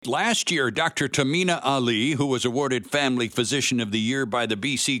Last year, Dr. Tamina Ali, who was awarded Family Physician of the Year by the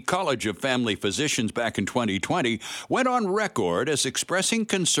BC College of Family Physicians back in 2020, went on record as expressing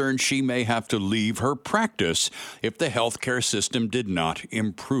concern she may have to leave her practice if the healthcare system did not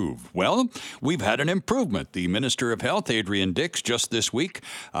improve. Well, we've had an improvement. The Minister of Health, Adrian Dix, just this week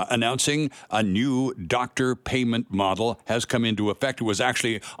announcing a new doctor payment model has come into effect. It was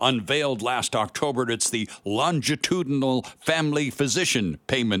actually unveiled last October. It's the longitudinal family physician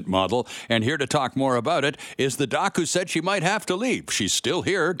payment model. And here to talk more about it is the doc who said she might have to leave. She's still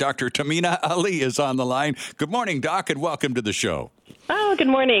here. Dr. Tamina Ali is on the line. Good morning, Doc, and welcome to the show. Oh, good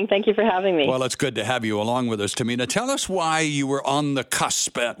morning. Thank you for having me. Well, it's good to have you along with us, Tamina. Tell us why you were on the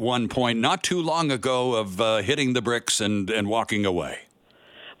cusp at one point, not too long ago, of hitting the bricks and walking away.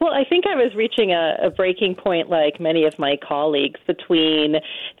 Well, I think I was reaching a breaking point, like many of my colleagues, between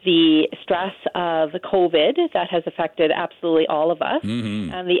the stress of COVID that has affected absolutely all of us,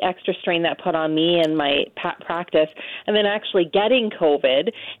 and the extra strain that put on me and my practice, and then actually getting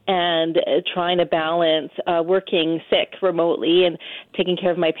COVID and trying to balance working sick remotely and taking care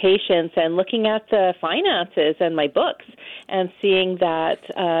of my patients and looking at the finances and my books and seeing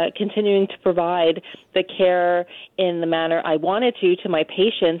that continuing to provide the care in the manner I wanted to my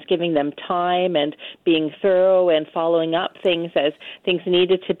patients, giving them time and being thorough and following up things as things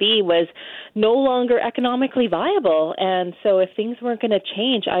needed to be, was no longer economically viable. And so if things weren't going to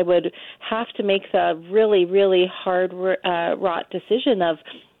change, I would have to make the really, really hard wrought decision of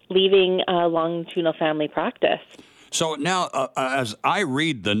leaving longitudinal family practice. So now, as I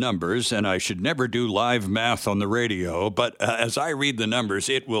read the numbers, and I should never do live math on the radio, but as I read the numbers,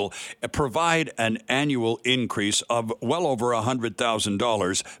 it will provide an annual increase of well over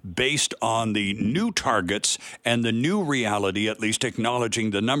 $100,000 based on the new targets and the new reality, at least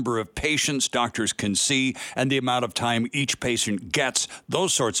acknowledging the number of patients doctors can see and the amount of time each patient gets,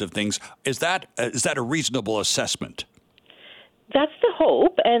 those sorts of things. Is that a reasonable assessment? That's the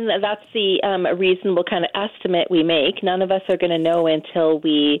hope, and that's the reasonable kind of estimate we make. None of us are going to know until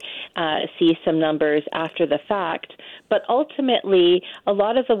we see some numbers after the fact. But ultimately, a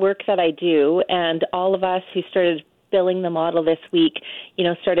lot of the work that I do, and all of us who started billing the model this week,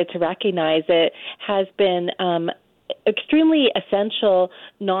 started to recognize it, has been extremely essential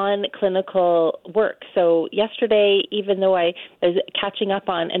non-clinical work. So yesterday, even though I was catching up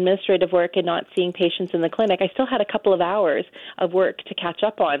on administrative work and not seeing patients in the clinic, I still had a couple of hours of work to catch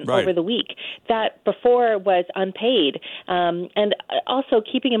up on over the week that before was unpaid. And also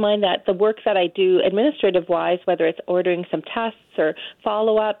keeping in mind that the work that I do administrative-wise, whether it's ordering some tests or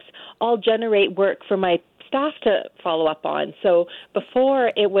follow-ups, all generate work for my staff to follow up on. So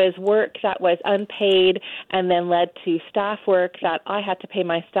before, it was work that was unpaid and then led to staff work that I had to pay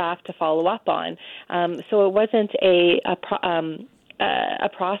my staff to follow up on. So it wasn't a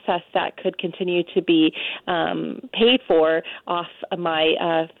process that could continue to be paid for off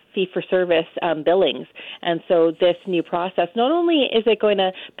my fee-for-service billings. And so this new process, not only is it going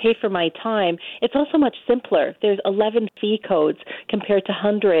to pay for my time, it's also much simpler. There's 11 fee codes compared to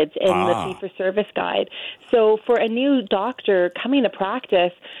hundreds in the fee-for-service guide. So for a new doctor coming to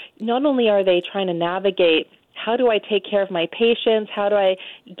practice, not only are they trying to navigate how do I take care of my patients? How do I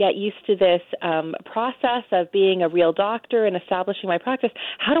get used to this process of being a real doctor and establishing my practice?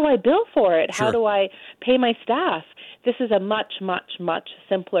 How do I bill for it? Sure. How do I pay my staff? This is a much, much, much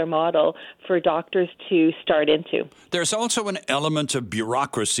simpler model for doctors to start into. There's also an element of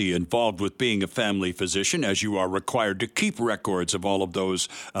bureaucracy involved with being a family physician, as you are required to keep records of all of those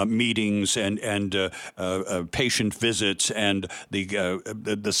meetings and patient visits and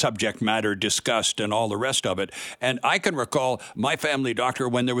the subject matter discussed and all the rest of it. And I can recall my family doctor,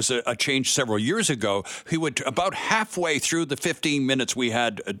 when there was a change several years ago, he would, about halfway through the 15 minutes we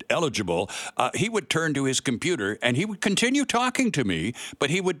had eligible, he would turn to his computer and he would continue talking to me, but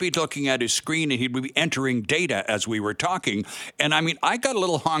he would be looking at his screen and he'd be entering data as we were talking. And I mean, I got a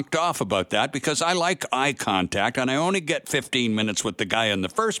little honked off about that because I like eye contact and I only get 15 minutes with the guy in the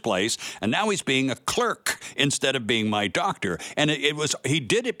first place. And now he's being a clerk instead of being my doctor. And he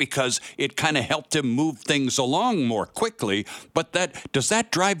did it because it kind of helped him move things along more quickly. But does that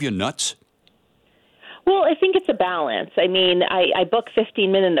drive you nuts? Well, I think it's a balance. I mean, I book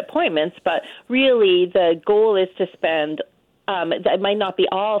 15-minute appointments, but really the goal is to spend it might not be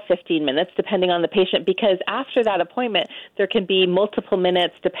all 15 minutes, depending on the patient, because after that appointment, there can be multiple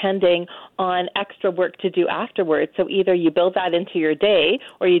minutes depending on extra work to do afterwards. So either you build that into your day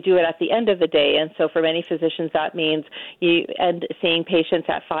or you do it at the end of the day. And so for many physicians, that means you end seeing patients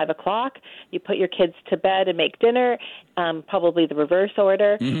at 5 o'clock, you put your kids to bed and make dinner, probably the reverse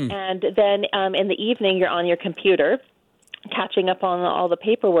order, and then in the evening, you're on your computer catching up on all the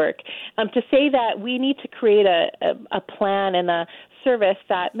paperwork. To say that we need to create a plan and a service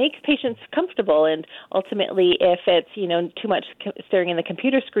that makes patients comfortable, and ultimately, if it's too much staring in the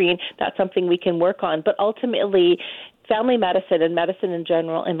computer screen, that's something we can work on. But ultimately, family medicine and medicine in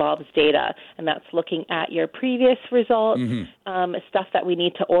general involves data, and that's looking at your previous results, stuff that we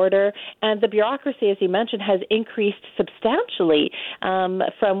need to order. And the bureaucracy, as you mentioned, has increased substantially.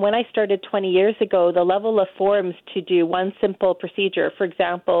 From when I started 20 years ago, the level of forms to do one simple procedure, for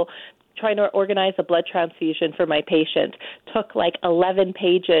example, trying to organize a blood transfusion for my patient took like 11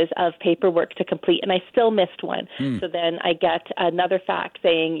 pages of paperwork to complete, and I still missed one. So then I get another fax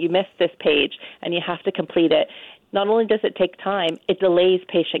saying, you missed this page, and you have to complete it. Not only does it take time, it delays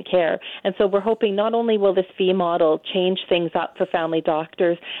patient care. And so we're hoping not only will this fee model change things up for family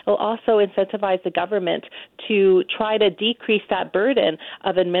doctors, it will also incentivize the government to try to decrease that burden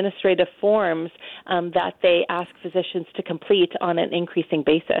of administrative forms that they ask physicians to complete on an increasing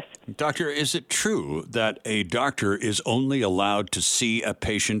basis. Doctor, is it true that a doctor is only allowed to see a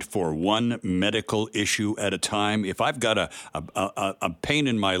patient for one medical issue at a time? If I've got a pain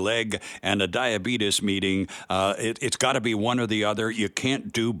in my leg and a diabetes meeting, it's got to be one or the other. You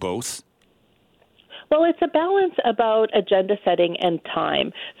can't do both. Well, it's a balance about agenda setting and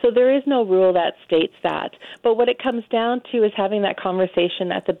time. So there is no rule that states that. But what it comes down to is having that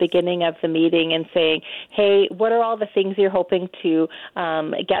conversation at the beginning of the meeting and saying, hey, what are all the things you're hoping to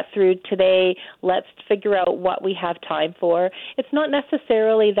get through today? Let's figure out what we have time for. It's not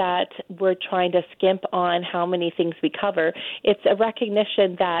necessarily that we're trying to skimp on how many things we cover. It's a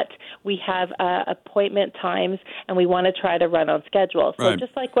recognition that we have appointment times and we want to try to run on schedule. So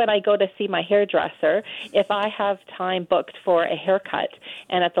just like when I go to see my hairdresser, if I have time booked for a haircut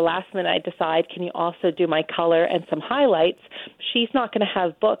and at the last minute I decide, can you also do my color and some highlights, she's not going to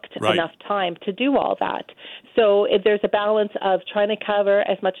have booked enough time to do all that. So if there's a balance of trying to cover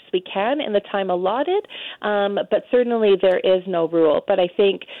as much as we can in the time allotted, but certainly there is no rule. But I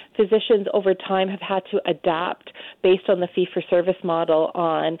think physicians over time have had to adapt based on the fee-for-service model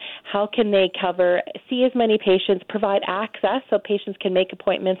on how can they cover, see as many patients, provide access so patients can make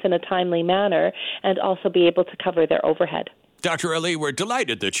appointments in a timely manner, and also be able to cover their overhead. Dr. Ali, we're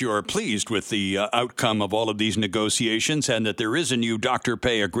delighted that you are pleased with the outcome of all of these negotiations and that there is a new doctor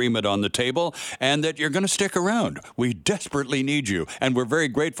pay agreement on the table and that you're going to stick around. We desperately need you, and we're very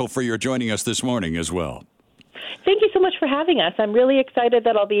grateful for your joining us this morning as well. Thank you so much for having us. I'm really excited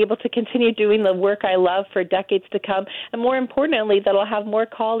that I'll be able to continue doing the work I love for decades to come, and more importantly, that I'll have more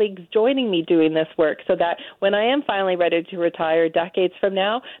colleagues joining me doing this work so that when I am finally ready to retire decades from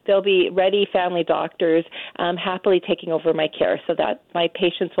now, there'll be ready family doctors happily taking over my care so that my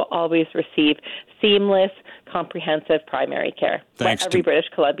patients will always receive seamless, comprehensive primary care, what every British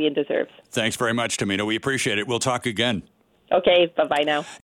Columbian deserves. Thanks very much, Tamina. We appreciate it. We'll talk again. Okay, bye-bye now.